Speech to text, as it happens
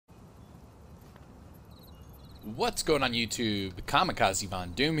What's going on YouTube? Kamikaze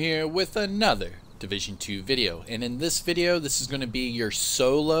Von Doom here with another Division 2 video. And in this video, this is going to be your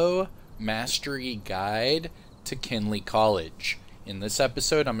solo mastery guide to Kinley College. In this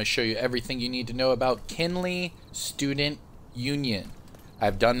episode, I'm going to show you everything you need to know about Kinley Student Union.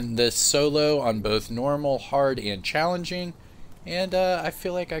 I've done this solo on both normal, hard, and challenging. And I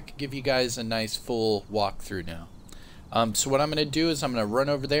feel like I could give you guys a nice full walkthrough now. So what I'm going to do is I'm going to run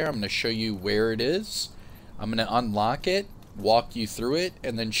over there. I'm going to show you where it is. I'm going to unlock it, walk you through it,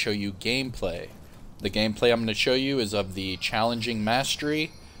 and then show you gameplay. The gameplay I'm going to show you is of the challenging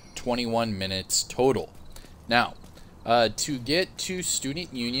mastery, 21 minutes total. Now, to get to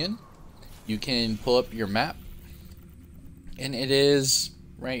Student Union, you can pull up your map, and it is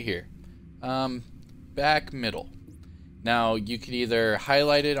right here, back middle. Now, you could either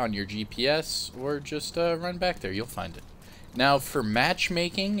highlight it on your GPS or just run back there. You'll find it. Now, for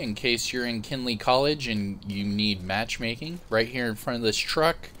matchmaking, in case you're in Kinley College and you need matchmaking, right here in front of this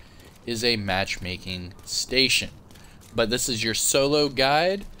truck is a matchmaking station. But this is your solo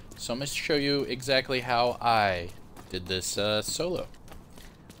guide, so I'm going to show you exactly how I did this solo.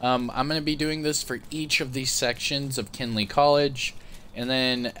 I'm going to be doing this for each of these sections of Kinley College, and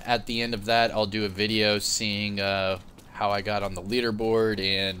then at the end of that, I'll do a video seeing how I got on the leaderboard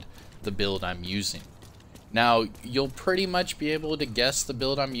and the build I'm using. Now, you'll pretty much be able to guess the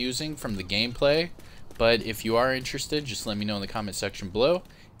build I'm using from the gameplay, but if you are interested, just let me know in the comment section below,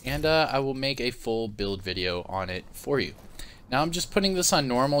 and I will make a full build video on it for you. Now, I'm just putting this on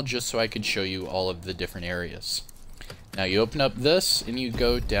normal just so I could show you all of the different areas. Now, you open up this, and you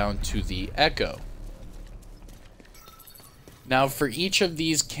go down to the Echo. Now, for each of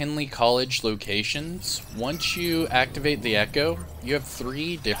these Kinley College locations, once you activate the Echo, you have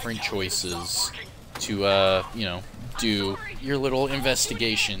 3 different choices to, do your little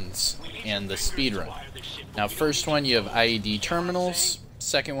investigations and the speed run. Now, first one, you have IED terminals.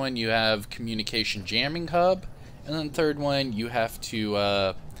 Second one, you have communication jamming hub. And then third one, you have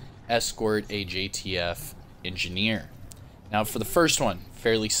to escort a JTF engineer. Now, for the first one,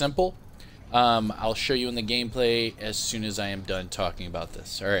 fairly simple. I'll show you in the gameplay as soon as I am done talking about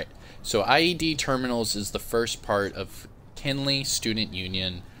this. Alright, so IED terminals is the first part of Kinley Student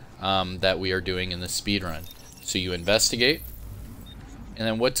Union that we are doing in the speed run. So you investigate, and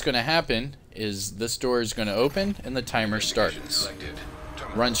then what's going to happen is this door is going to open and the timer starts.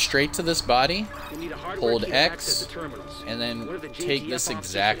 Run straight to this body, hold X, and then take this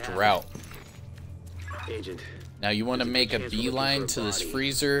exact route. Now you want to make a beeline to this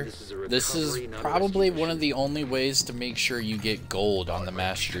freezer. This is probably one of the only ways to make sure you get gold on the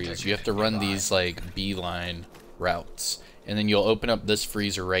masteries. You have to run these like beeline routes. And then you'll open up this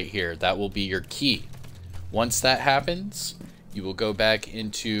freezer right here. That will be your key. Once that happens, you will go back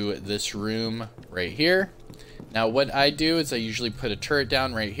into this room right here. Now what I do is I usually put a turret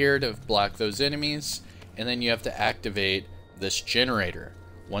down right here to block those enemies. And then you have to activate this generator.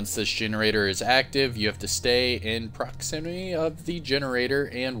 Once this generator is active, you have to stay in proximity of the generator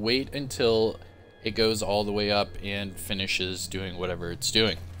and wait until it goes all the way up and finishes doing whatever it's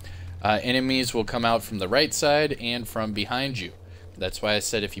doing. Enemies will come out from the right side and from behind you. That's why I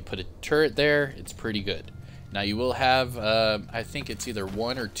said if you put a turret there, it's pretty good. Now you will have, I think it's either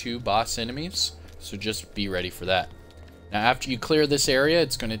 1 or 2 boss enemies, so just be ready for that. Now after you clear this area,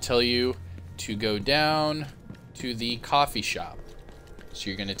 it's going to tell you to go down to the coffee shop. So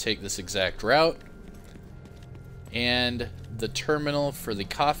you're going to take this exact route, and the terminal for the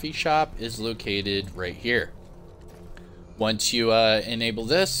coffee shop is located right here. Once you enable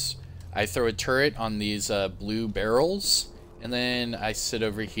this, I throw a turret on these blue barrels, and then I sit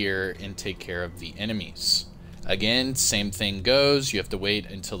over here and take care of the enemies. Again, same thing goes. You have to wait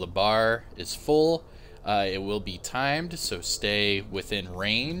until the bar is full. It will be timed, so stay within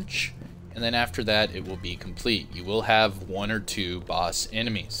range. And then after that, it will be complete. You will have 1 or 2 boss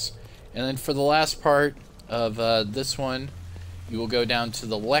enemies. And then for the last part of this one, you will go down to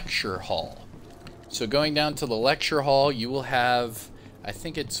the lecture hall. So going down to the lecture hall, you will have, I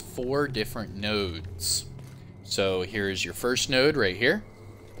think it's 4 different nodes. So here's your first node right here.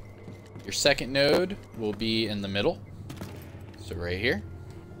 Your second node will be in the middle. So right here.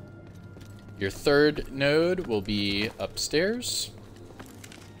 Your third node will be upstairs.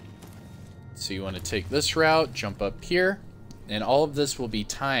 So you want to take this route, jump up here, and all of this will be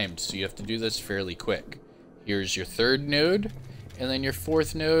timed, so you have to do this fairly quick. Here's your third node, and then your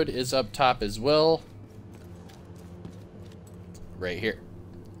fourth node is up top as well, right here.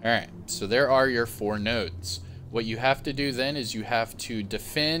 Alright, so there are your 4 nodes. What you have to do then is you have to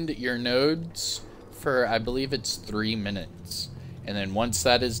defend your nodes for, I believe it's 3 minutes. And then once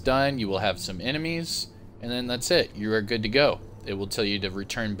that is done, you will have some enemies, and then that's it. You are good to go. It will tell you to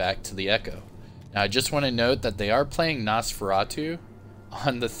return back to the Echo. Now I just want to note that they are playing Nosferatu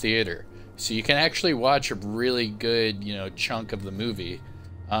on the theater, so you can actually watch a really good, chunk of the movie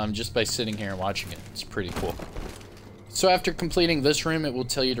just by sitting here and watching it. It's pretty cool. So after completing this room, it will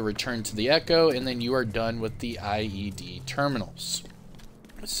tell you to return to the Echo, and then you are done with the IED terminals.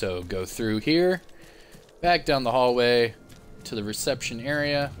 So go through here, back down the hallway to the reception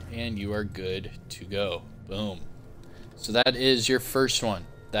area, and you are good to go. Boom. So that is your first one.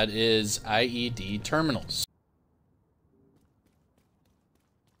 That is IED terminals.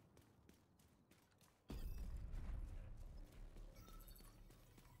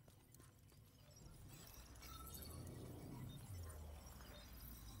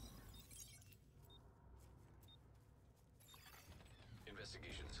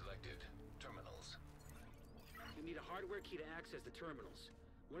 Investigation selected. Terminals. You need a hardware key to access the terminals.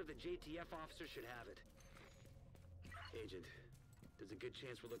 One of the JTF officers should have it. Agent, there's a good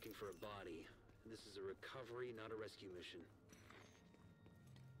chance we're looking for a body. This is a recovery, not a rescue mission.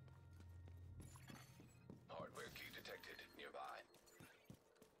 Hardware key detected nearby.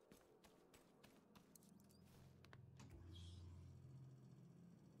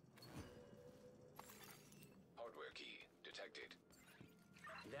 Hardware key detected.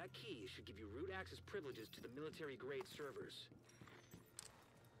 That key should give you root access privileges to the military-grade servers.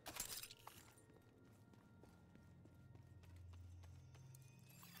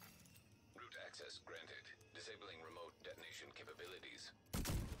 Root access granted. Disabling remote detonation capabilities.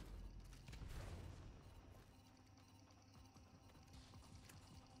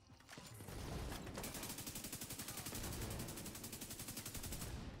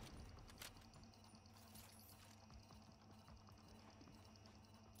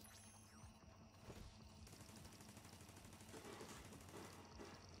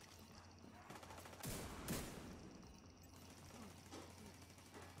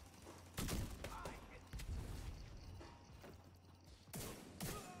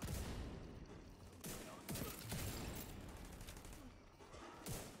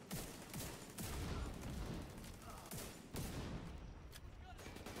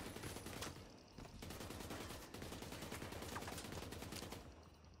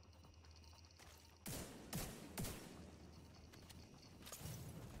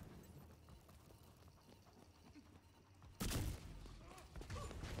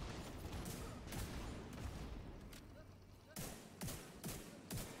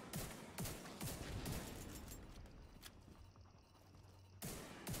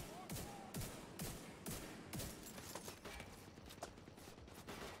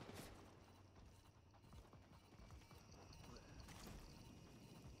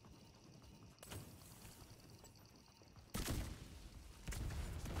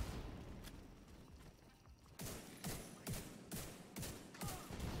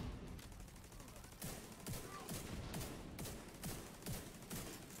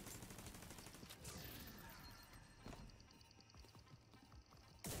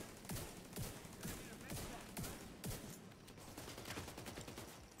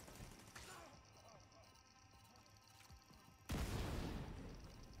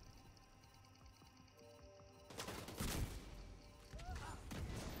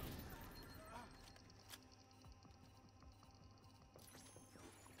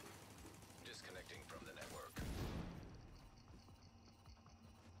 Disconnecting from the network.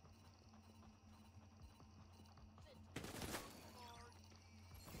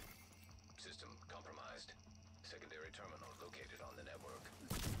 System compromised. Secondary terminal located on the network.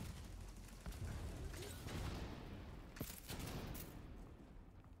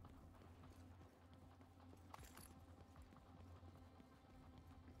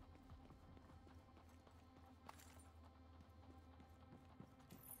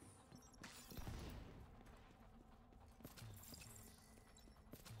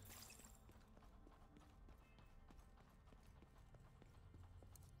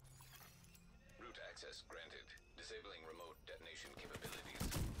 Root access granted. Disabling remote detonation capabilities.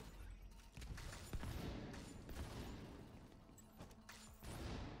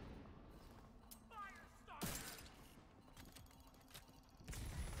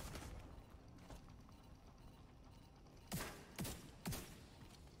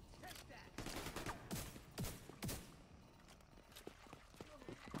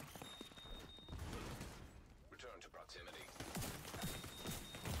 Return to proximity.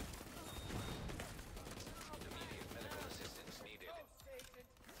 Immediate medical assistance needed.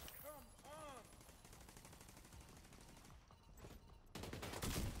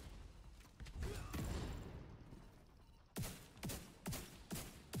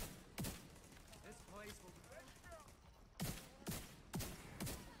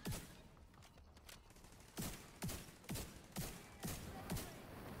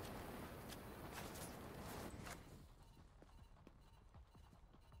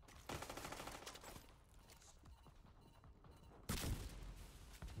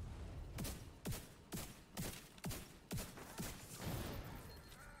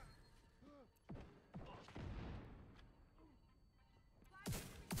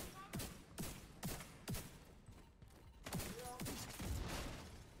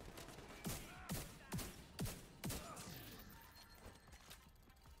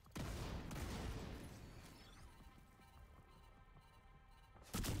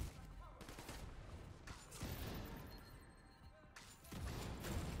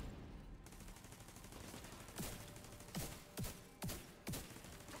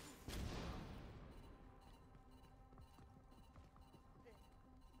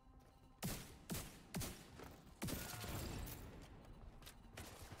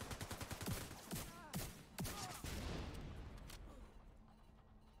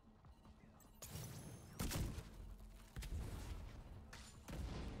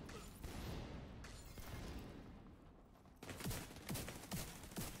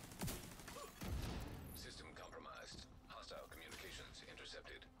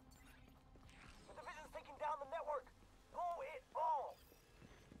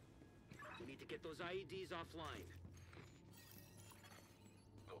 Get those IEDs offline.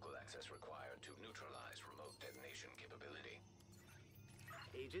 Local access required to neutralize remote detonation capability.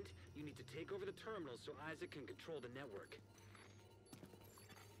 Agent, you need to take over the terminal so Isaac can control the network.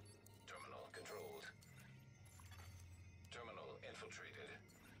 Terminal controlled. Terminal infiltrated.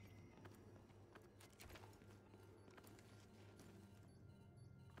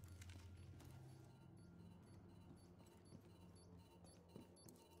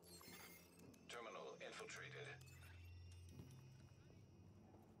 Terminal infiltrated.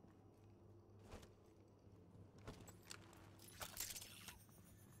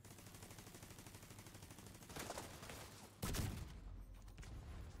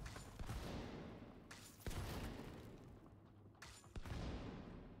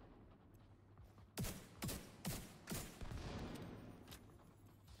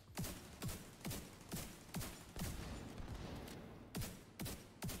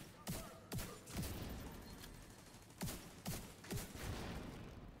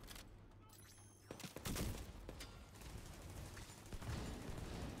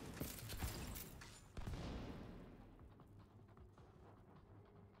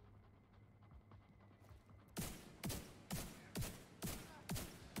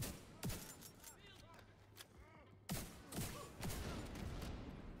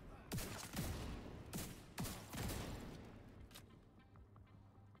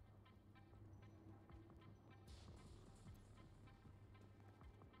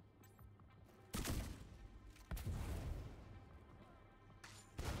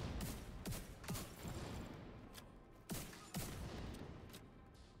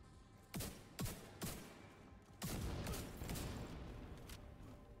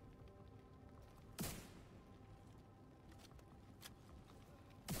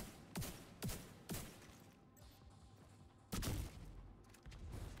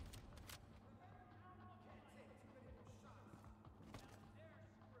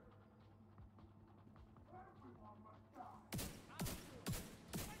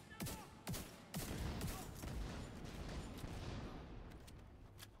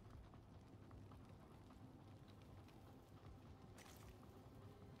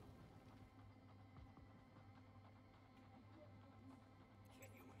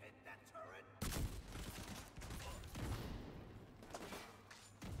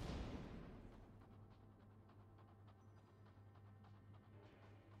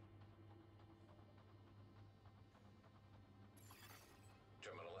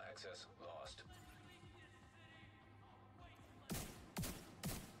 Terminal access lost.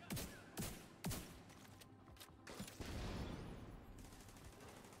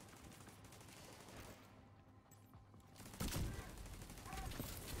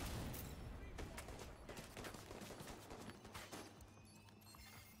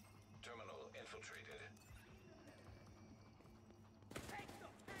 Terminal infiltrated.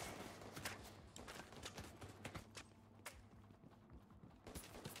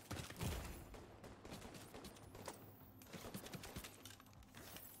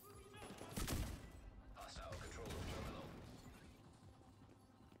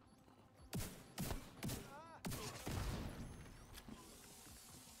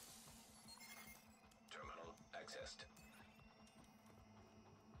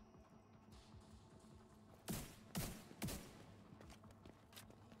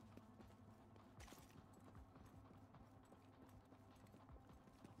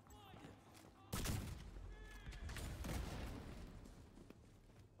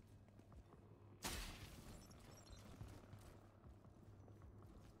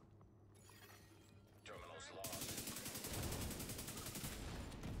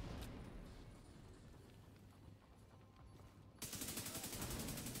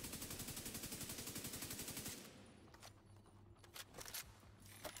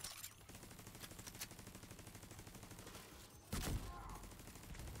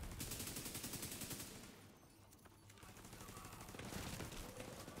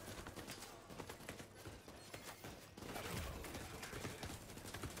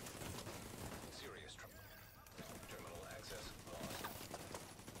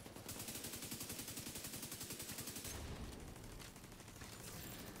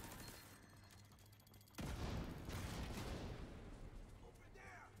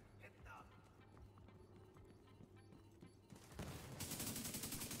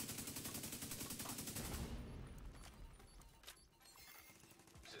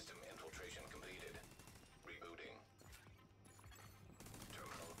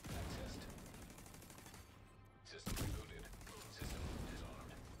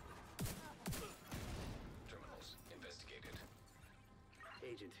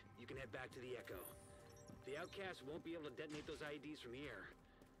 Agent, you can head back to the Echo. The outcasts won't be able to detonate those IEDs from here.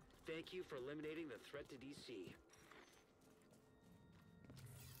 Thank you for eliminating the threat to DC.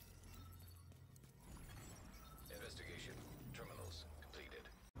 Investigation. Terminals completed.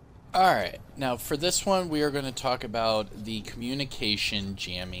 Alright, now for this one we are going to talk about the communication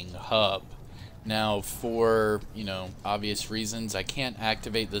jamming hub. Now for, obvious reasons, I can't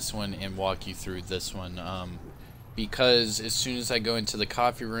activate this one and walk you through this one. Because as soon as I go into the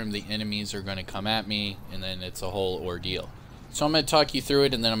coffee room, the enemies are going to come at me, and then it's a whole ordeal. So I'm going to talk you through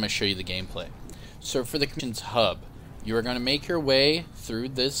it, and then I'm going to show you the gameplay. So for the communications hub, you are going to make your way through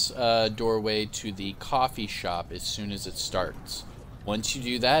this doorway to the coffee shop as soon as it starts. Once you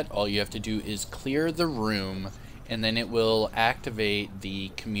do that, all you have to do is clear the room, and then it will activate the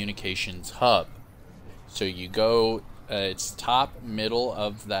communications hub. So you go, it's top middle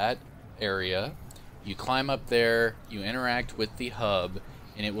of that area. You climb up there, you interact with the hub,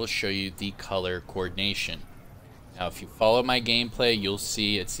 and it will show you the color coordination. Now if you follow my gameplay, you'll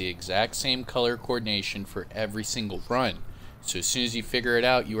see it's the exact same color coordination for every single run. So as soon as you figure it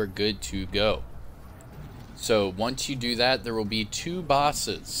out, you are good to go. So once you do that, there will be 2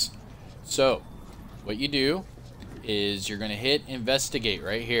 bosses. So what you do is you're going to hit investigate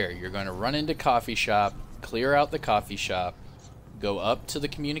right here. You're going to run into coffee shop, clear out the coffee shop, go up to the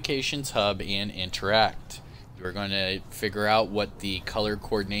communications hub and interact. You're going to figure out what the color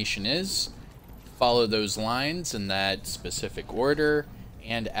coordination is, follow those lines in that specific order,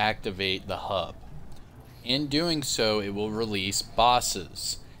 and activate the hub. In doing so, it will release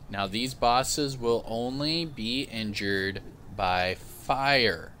bosses. Now these bosses will only be injured by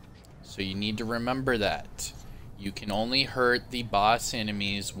fire, so you need to remember that. You can only hurt the boss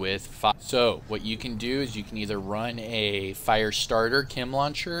enemies with fire. So what you can do is you can either run a fire starter chem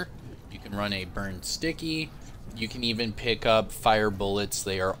launcher, you can run a burn sticky, you can even pick up fire bullets.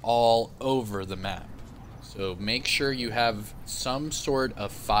 They are all over the map. So make sure you have some sort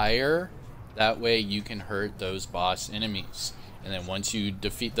of fire, that way you can hurt those boss enemies. And then once you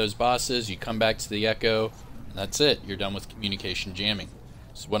defeat those bosses, you come back to the Echo, and that's it. You're done with communication jamming.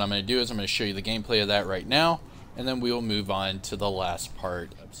 So what I'm going to do is I'm going to show you the gameplay of that right now, and then we will move on to the last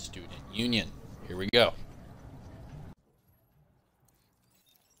part of Student Union. Here we go.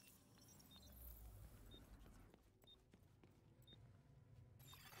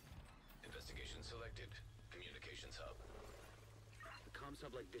 Investigation selected. Communications hub. A comms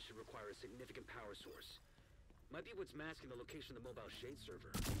hub like this should require a significant power source. Might be what's masking the location of the mobile shade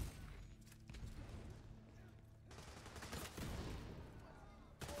server.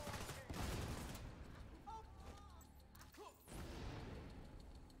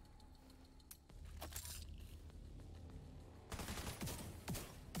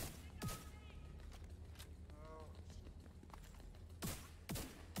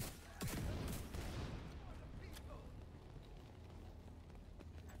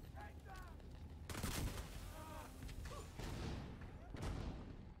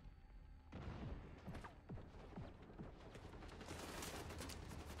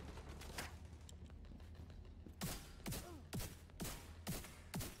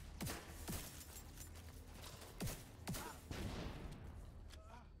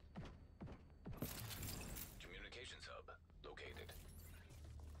 Communications hub located.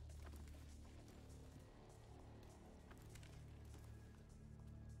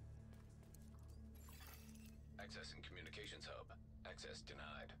 Accessing communications hub. Access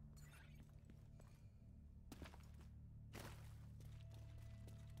denied.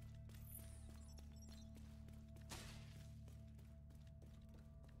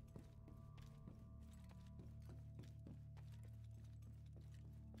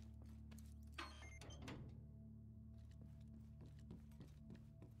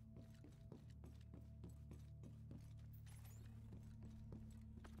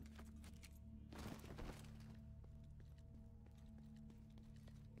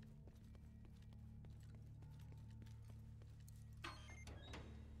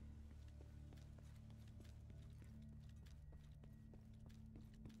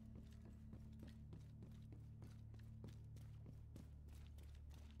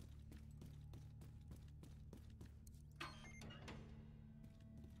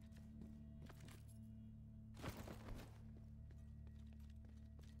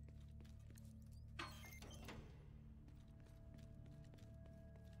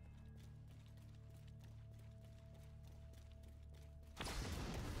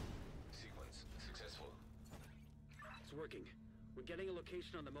 It's working. We're getting a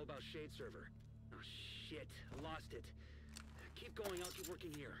location on the mobile shade server. Oh shit, I lost it. Keep going, I'll keep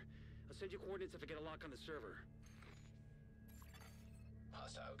working here. I'll send you coordinates if I get a lock on the server.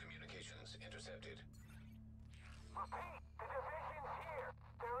 hostiles intercepted. Repeat, the division's here.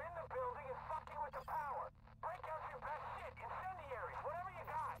 They're in the building and fucking with the power. Break out your best shit, incendiaries, whatever you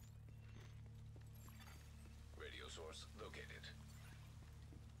got. Radio source located.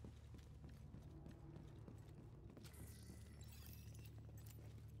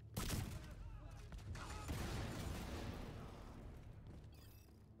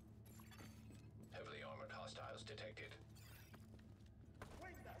 Heavily armored hostiles detected.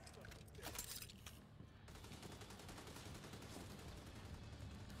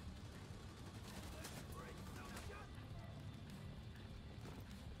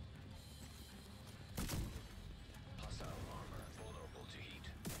 Hostile armor vulnerable to heat.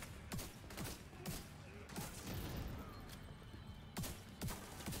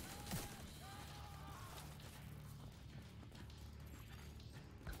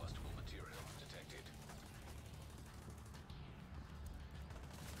 Combustible material detected.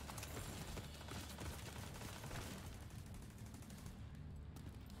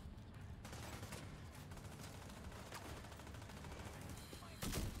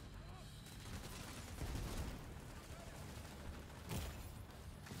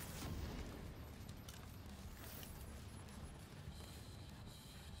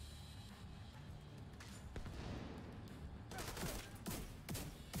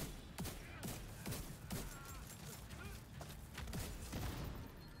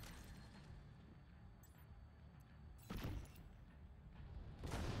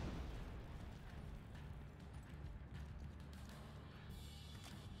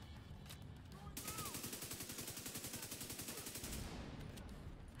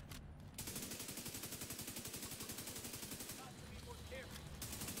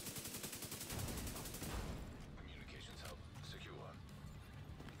 Communications hub secure.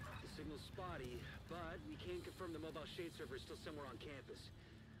 The signal's spotty, but we can confirm the mobile shade server is still somewhere on campus.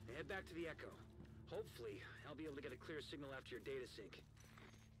 Now head back to the Echo. Hopefully, I'll be able to get a clear signal after your data sync.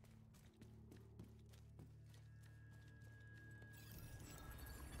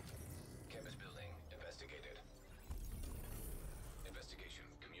 Campus building investigated. Investigation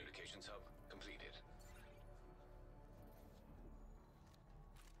communications hub completed.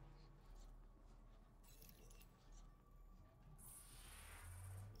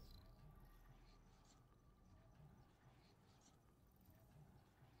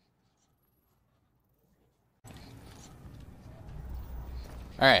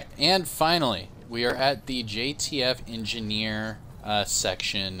 Alright, and finally, we are at the JTF engineer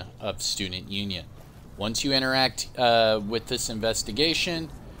section of Student Union. Once you interact with this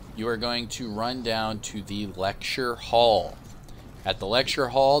investigation, you are going to run down to the lecture hall. At the lecture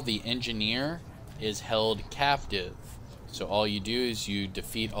hall, the engineer is held captive. So all you do is you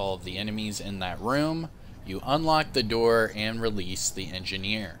defeat all of the enemies in that room, you unlock the door, and release the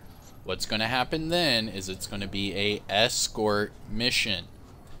engineer. What's going to happen then is it's going to be a escort mission.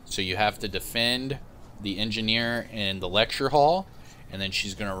 So you have to defend the engineer in the lecture hall, and then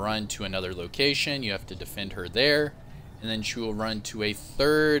she's going to run to another location. You have to defend her there, and then she will run to a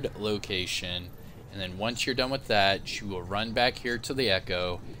third location, and then once you're done with that, she will run back here to the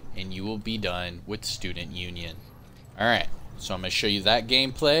Echo, and you will be done with Student Union. Alright, so I'm going to show you that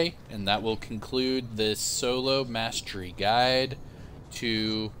gameplay, and that will conclude this solo mastery guide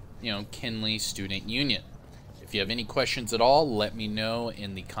to, Kinley Student Union. If you have any questions at all, let me know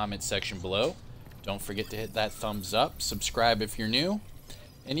in the comment section below. Don't forget to hit that thumbs up, subscribe if you're new,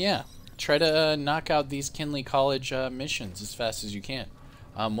 and yeah, try to knock out these Kinley College missions as fast as you can.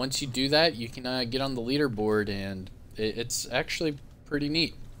 Once you do that, you can get on the leaderboard, and it's actually pretty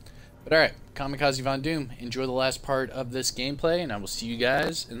neat. But alright, Kamikaze Von Doom, enjoy the last part of this gameplay, and I will see you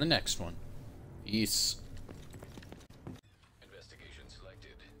guys in the next one. Peace. Investigation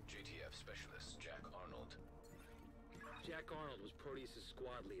selected. JTF specialist Jack Arnold. Jack Arnold was Proteus'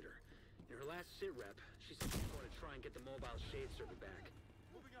 squad leader. In her last sit rep, she said she's going to try and get the mobile shade server back.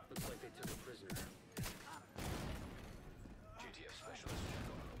 Looks like they took a prisoner. JTF specialist Jack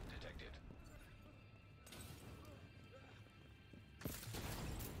Arnold detected.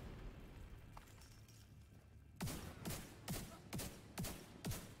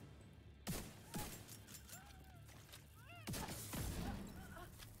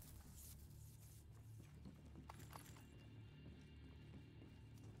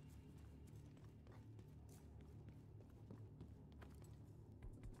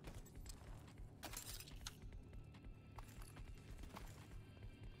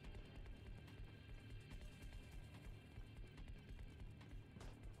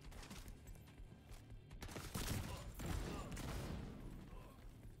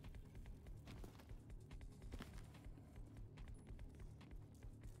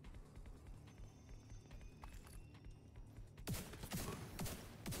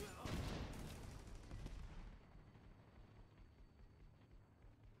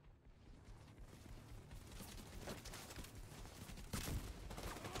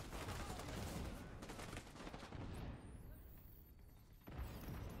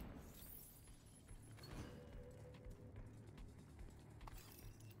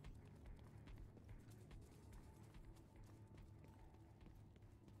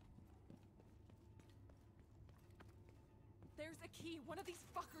 There's a key. One of these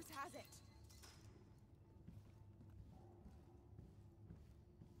fuckers has it.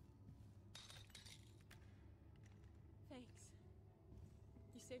 Thanks.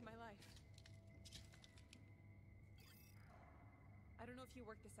 You saved my life. I don't know if you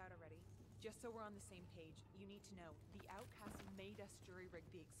worked this out already. Just so we're on the same page, you need to know, the Outcasts made us jury-rig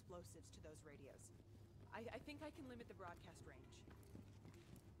the explosives to those radios. I think I can limit the broadcast range.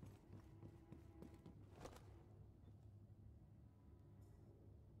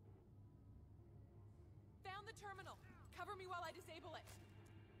 Found the terminal! Cover me while I disable it!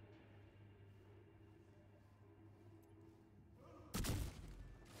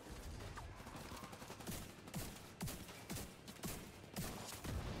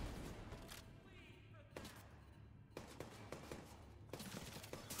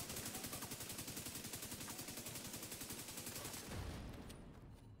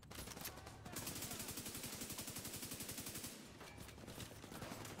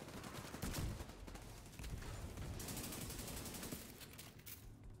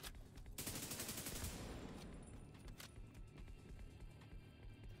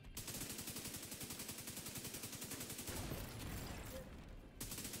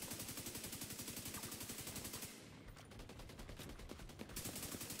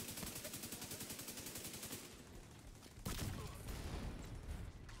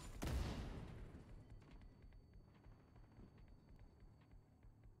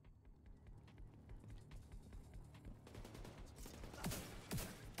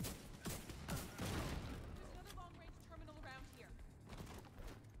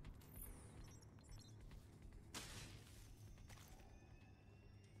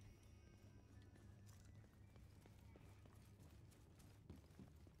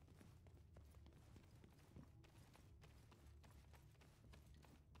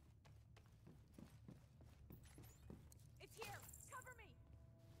 It's here! Cover me!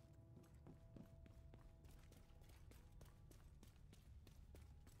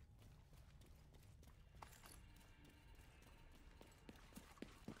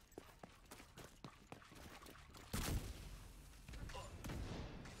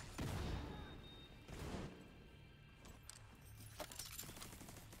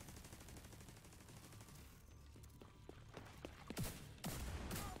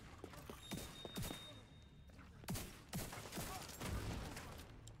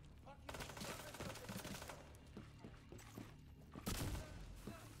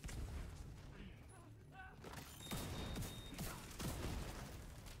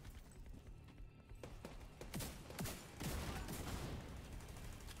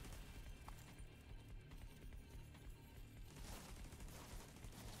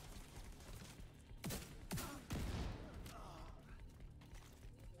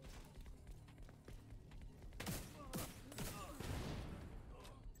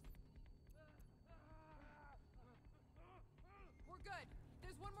 Good.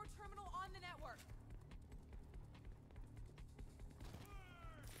 There's one more terminal on the network.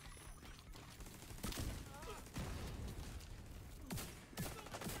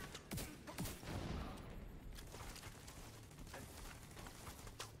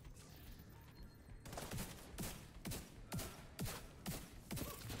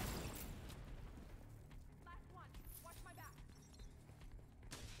 Last one. Watch my back.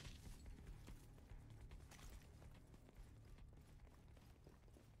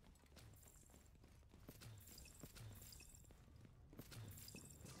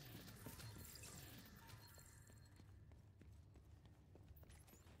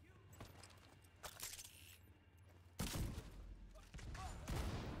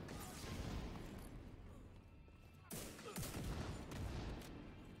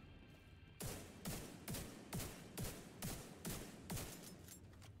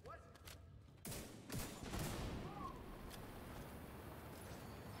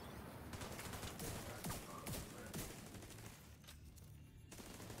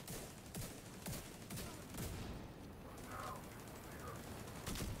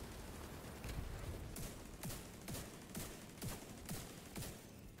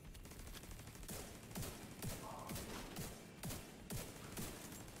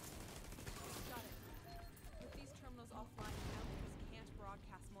 Offline now, they just can't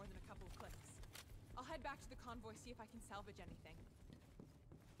broadcast more than a couple of clicks. I'll head back to the convoy, see if I can salvage anything.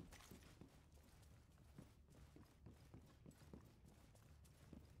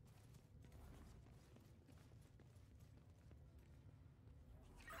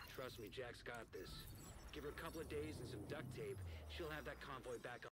 Trust me, Jack's got this. Give her a couple of days and some duct tape. She'll have that convoy back on.